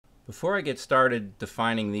Before I get started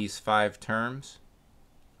defining these 5 terms,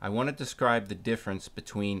 I want to describe the difference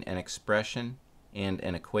between an expression and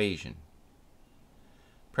an equation.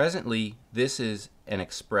 Presently, this is an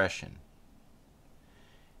expression.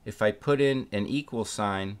 If I put in an equal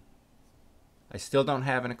sign, I still don't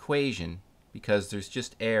have an equation because there's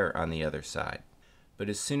just air on the other side. But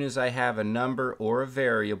as soon as I have a number or a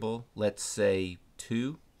variable, let's say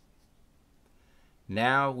 2,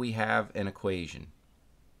 now we have an equation.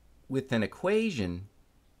 With an equation,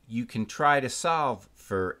 you can try to solve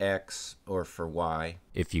for x or for y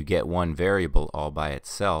if you get one variable all by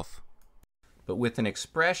itself. But with an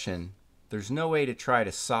expression, there's no way to try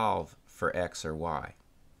to solve for x or y.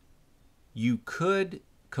 You could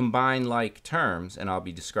combine like terms, and I'll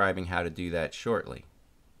be describing how to do that shortly.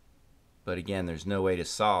 But again, there's no way to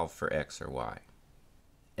solve for x or y.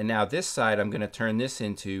 And now this side, I'm going to turn this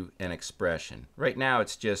into an expression. Right now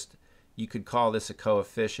it's just, you could call this a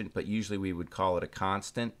coefficient, but usually we would call it a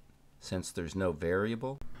constant since there's no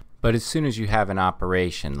variable. But as soon as you have an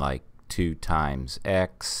operation like 2 times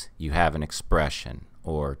x, you have an expression,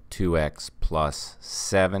 or 2x plus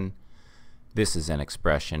 7. This is an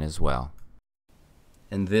expression as well.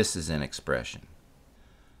 And this is an expression.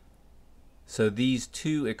 So these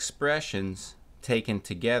 2 expressions taken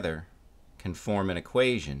together can form an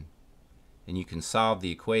equation, and you can solve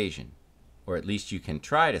the equation, or at least you can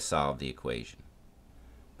try to solve the equation.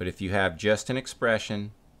 But if you have just an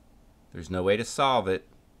expression, there's no way to solve it.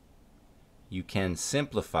 You can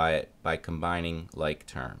simplify it by combining like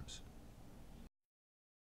terms.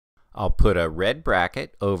 I'll put a red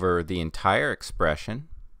bracket over the entire expression.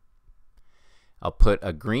 I'll put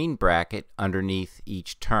a green bracket underneath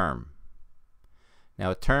each term. Now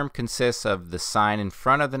a term consists of the sign in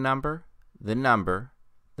front of the number,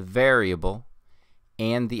 the variable,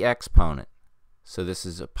 and the exponent. So this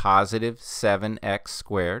is a positive 7x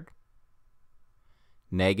squared,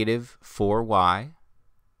 negative 4y,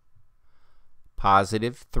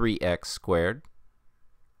 positive 3x squared,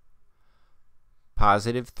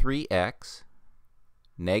 positive 3x,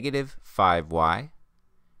 negative 5y,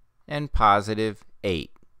 and positive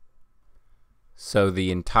 8. So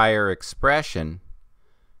the entire expression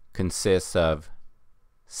consists of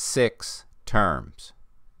 6 terms.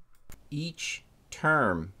 Each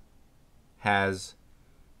term has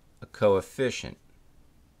a coefficient.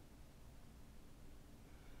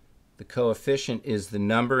 The coefficient is the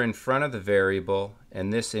number in front of the variable,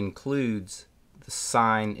 and this includes the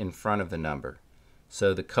sign in front of the number.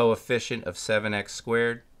 So the coefficient of 7x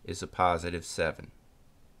squared is a positive 7.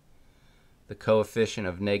 The coefficient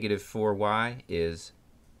of negative 4y is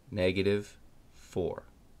negative 4.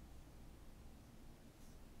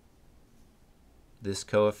 This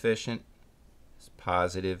coefficient is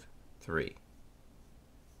positive 3.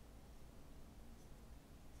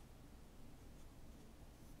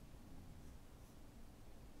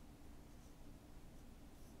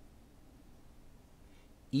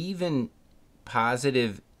 Even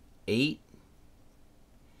positive 8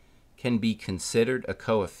 can be considered a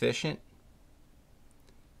coefficient.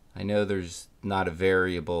 I know there's not a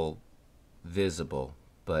variable visible,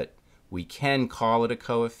 but we can call it a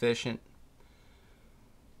coefficient.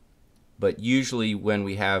 But usually when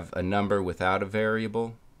we have a number without a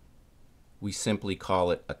variable, we simply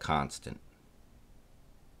call it a constant.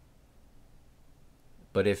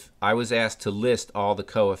 But if I was asked to list all the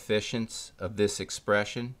coefficients of this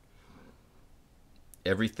expression,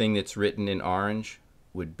 everything that's written in orange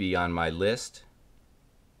would be on my list,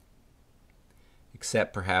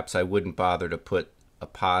 except perhaps I wouldn't bother to put a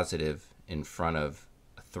positive in front of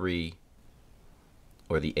a 3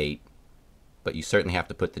 or the 8. But you certainly have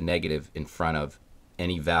to put the negative in front of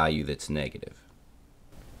any value that's negative.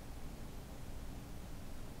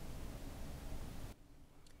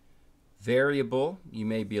 Variable, you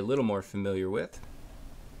may be a little more familiar with.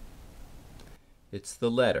 It's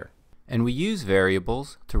the letter. And we use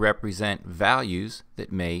variables to represent values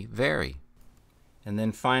that may vary. And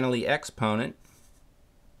then finally, exponent.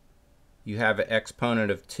 You have an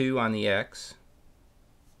exponent of 2 on the x.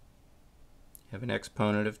 You have an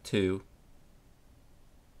exponent of 2.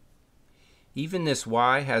 Even this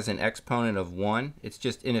y has an exponent of 1. It's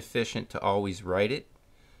just inefficient to always write it.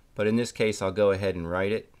 But in this case, I'll go ahead and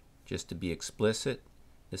write it just to be explicit.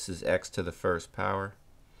 This is x to the first power,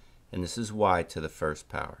 and this is y to the first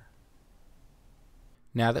power.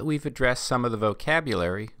 Now that we've addressed some of the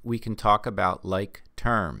vocabulary, we can talk about like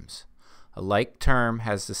terms. A like term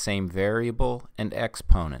has the same variable and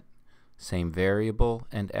exponent. Same variable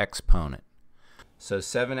and exponent. So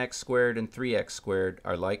 7x squared and 3x squared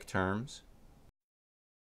are like terms.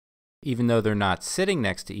 Even though they're not sitting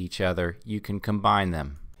next to each other, you can combine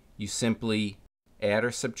them. you simply add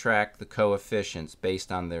or subtract the coefficients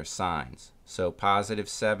based on their signs. So positive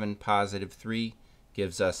 7, positive 3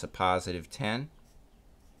 gives us a positive 10.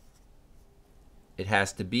 It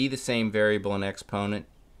has to be the same variable and exponent.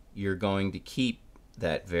 You're going to keep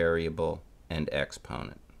that variable and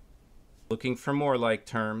exponent. Looking for more like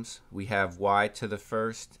terms, we have y to the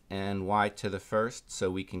first and y to the first,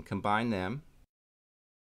 so we can combine them.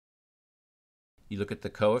 You look at the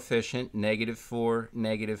coefficient, -4,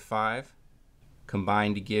 -5,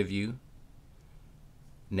 combine to give you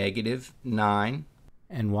 -9.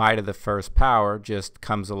 And y to the first power just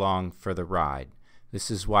comes along for the ride.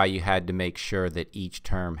 This is why you had to make sure that each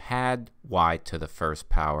term had y to the first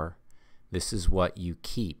power. This is what you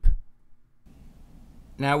keep.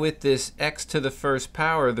 Now with this x to the first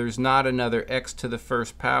power, there's not another x to the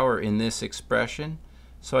first power in this expression,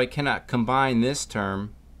 so I cannot combine this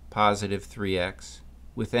term, positive 3x,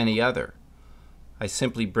 with any other. I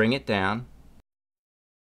simply bring it down.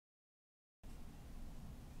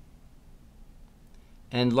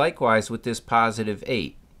 And likewise with this positive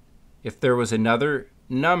 8. If there was another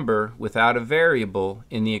number without a variable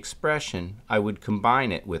in the expression, I would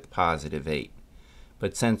combine it with positive 8.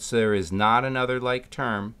 But since there is not another like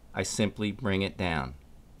term, I simply bring it down.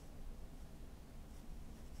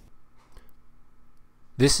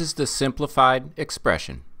 This is the simplified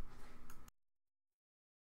expression.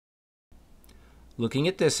 Looking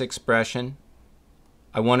at this expression,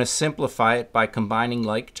 I want to simplify it by combining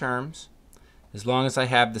like terms. As long as I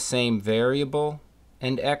have the same variable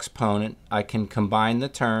and exponent, I can combine the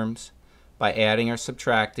terms by adding or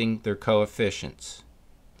subtracting their coefficients.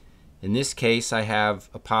 In this case, I have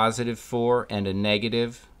a positive 4 and a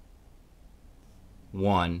negative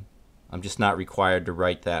 1. I'm just not required to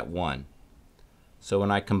write that 1. So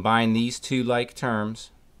when I combine these two like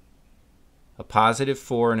terms, a positive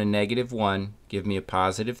 4 and a negative 1 give me a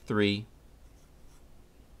positive 3,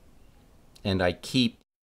 and I keep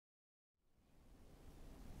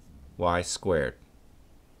y squared.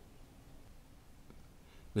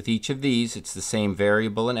 With each of these, it's the same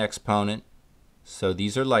variable and exponent, so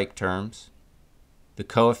these are like terms. The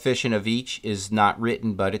coefficient of each is not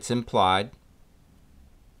written, but it's implied.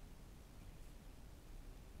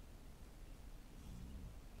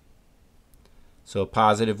 So a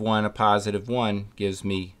positive 1 gives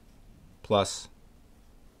me plus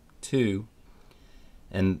 2,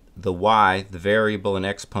 and the y, the variable and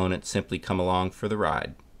exponent, simply come along for the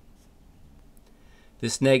ride.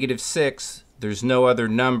 This -6, there's no other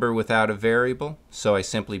number without a variable, so I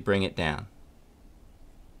simply bring it down.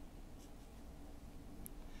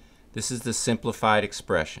 This is the simplified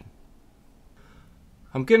expression.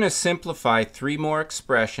 I'm going to simplify 3 more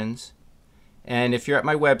expressions, and if you're at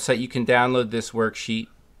my website, you can download this worksheet.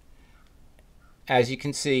 As you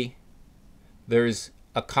can see, there's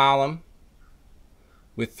a column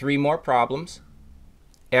with 3 more problems.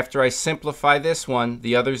 After I simplify this one,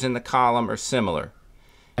 the others in the column are similar.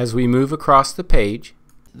 As we move across the page,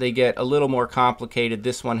 they get a little more complicated.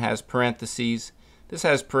 This one has parentheses. This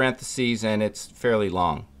has parentheses, and it's fairly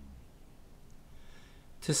long.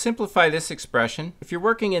 To simplify this expression, if you're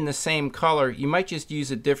working in the same color, you might just use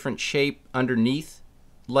a different shape underneath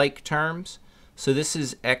like terms. So this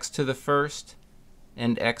is x to the first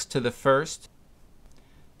and x to the first.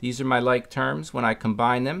 These are my like terms. When I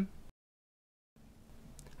combine them,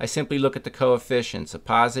 I simply look at the coefficients. A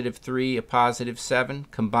positive 3, a positive 7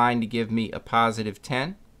 combine to give me a positive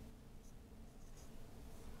 10.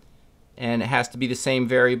 And it has to be the same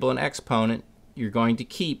variable and exponent. You're going to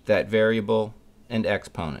keep that variable and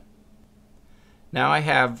exponent. Now I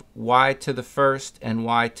have y to the first and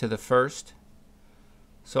y to the first.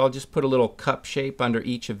 So I'll just put a little cup shape under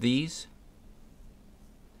each of these.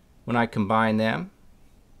 When I combine them,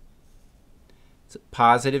 it's a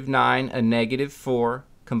positive 9, a negative 4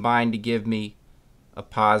 combine to give me a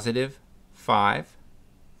positive 5,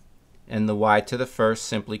 and the y to the first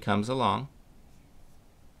simply comes along.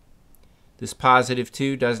 This positive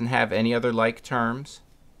 2 doesn't have any other like terms.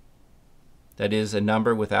 That is a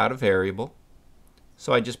number without a variable,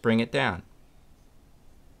 so I just bring it down.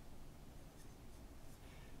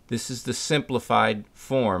 This is the simplified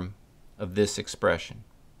form of this expression.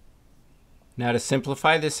 Now to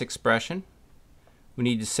simplify this expression, we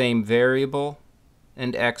need the same variable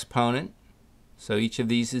and exponent. So each of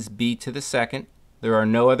these is b to the second. There are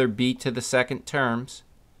no other b to the second terms.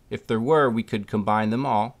 If there were, we could combine them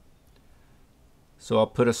all. So I'll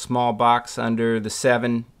put a small box under the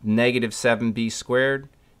 7, negative 7b squared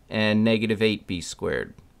and negative 8b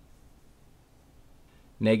squared.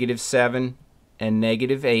 Negative 7 and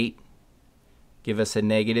negative 8 give us a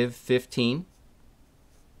negative 15.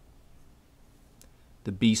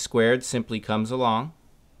 the b squared simply comes along.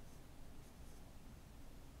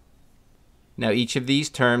 Now each of these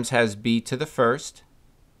terms has b to the first.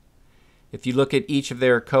 If you look at each of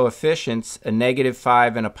their coefficients, a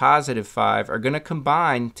 -5 and a +5 are going to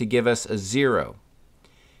combine to give us a 0.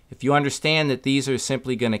 If you understand that these are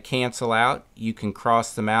simply going to cancel out, you can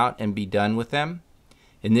cross them out and be done with them.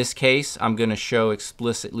 In this case, I'm going to show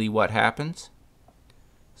explicitly what happens.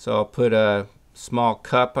 So I'll put a small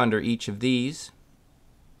cup under each of these.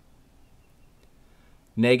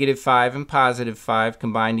 -5 and +5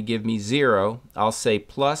 combine to give me 0. I'll say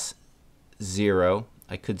plus 0.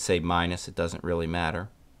 I could say minus. It doesn't really matter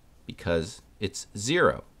because it's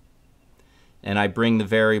 0. And I bring the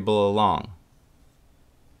variable along.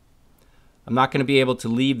 I'm not going to be able to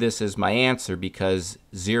leave this as my answer because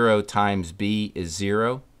 0 times b is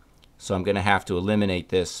 0. So I'm going to have to eliminate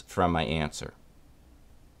this from my answer.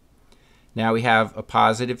 Now we have a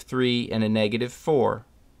 +3 and a -4.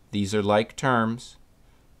 These are like terms.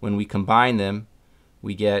 When we combine them,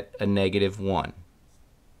 we get a -1.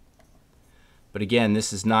 But again,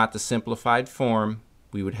 this is not the simplified form.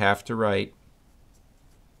 We would have to write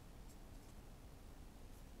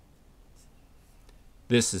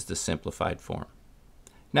this is the simplified form.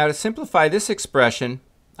 Now to simplify this expression,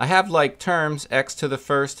 I have like terms x to the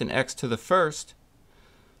first and x to the first,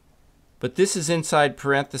 but this is inside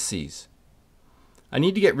parentheses. I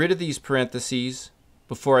need to get rid of these parentheses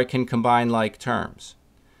before I can combine like terms.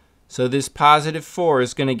 So this +4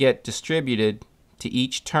 is going to get distributed to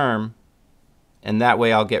each term, and that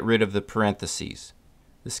way I'll get rid of the parentheses.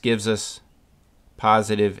 This gives us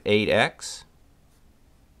 +8x,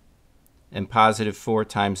 and +4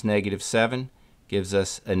 times -7 gives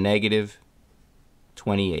us a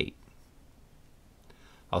 -28.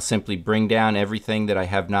 I'll simply bring down everything that I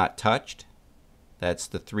have not touched. That's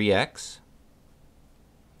the 3x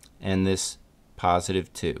and this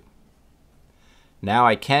 +2. Now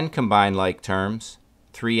I can combine like terms.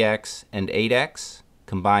 3x and 8x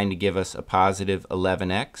combine to give us a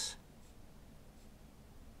 +11x.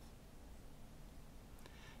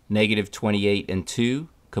 -28 and 2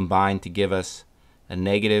 combine to give us a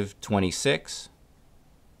 -26.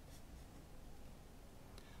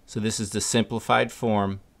 So this is the simplified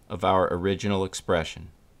form of our original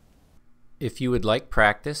expression. If you would like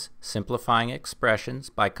practice simplifying expressions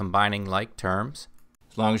by combining like terms,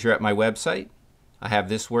 as long as you're at my website, I have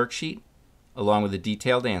this worksheet along with a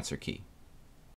detailed answer key.